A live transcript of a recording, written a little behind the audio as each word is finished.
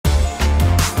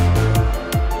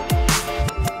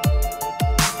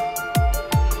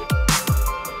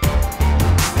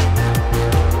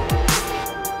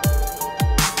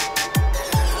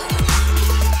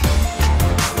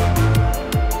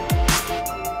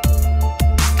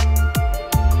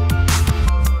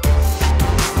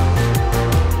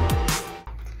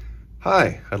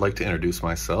Hi, I'd like to introduce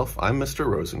myself. I'm Mr.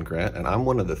 Rosengrant, and I'm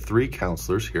one of the 3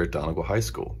 counselors here at Donegal High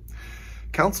School.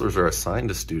 Counselors are assigned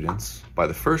to students by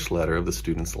the first letter of the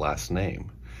student's last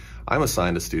name. I'm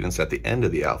assigned to students at the end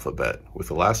of the alphabet, with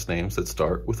the last names that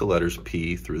start with the letters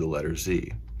P through the letter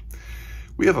Z.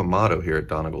 We have a motto here at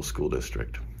Donegal School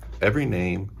District: every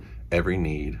name, every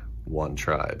need, one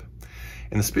tribe.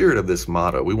 In the spirit of this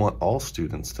motto, we want all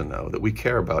students to know that we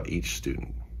care about each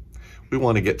student. We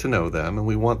want to get to know them, and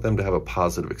we want them to have a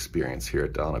positive experience here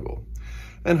at Donegal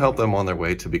and help them on their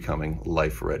way to becoming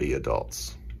life-ready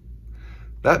adults.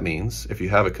 That means if you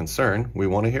have a concern, we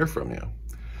want to hear from you.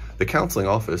 The counseling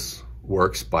office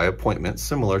works by appointment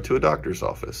similar to a doctor's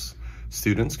office.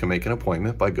 Students can make an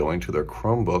appointment by going to their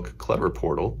Chromebook Clever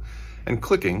portal and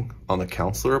clicking on the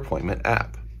Counselor Appointment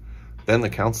app. Then the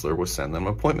counselor will send them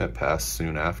an appointment pass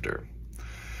soon after.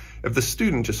 If the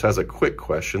student just has a quick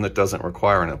question that doesn't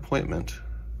require an appointment,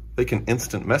 they can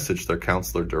instant message their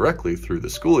counselor directly through the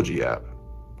Schoology app.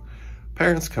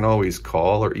 Parents can always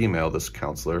call or email this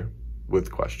counselor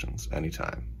with questions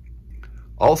anytime.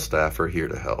 All staff are here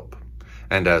to help,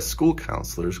 and as school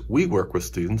counselors, we work with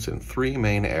students in 3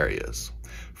 main areas.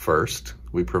 First,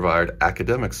 we provide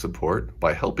academic support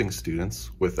by helping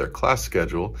students with their class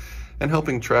schedule and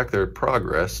helping track their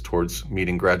progress towards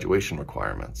meeting graduation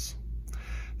requirements.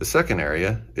 The second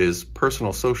area is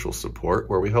personal social support,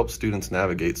 where we help students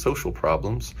navigate social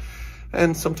problems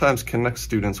and sometimes connect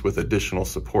students with additional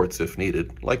supports if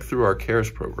needed, like through our CARES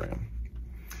program.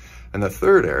 And the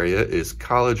third area is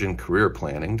college and career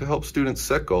planning to help students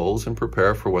set goals and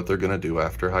prepare for what they're going to do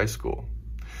after high school.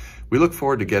 We look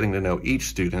forward to getting to know each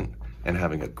student and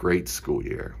having a great school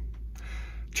year.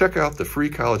 Check out the Free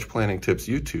College Planning Tips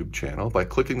YouTube channel by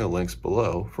clicking the links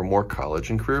below for more college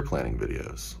and career planning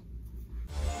videos.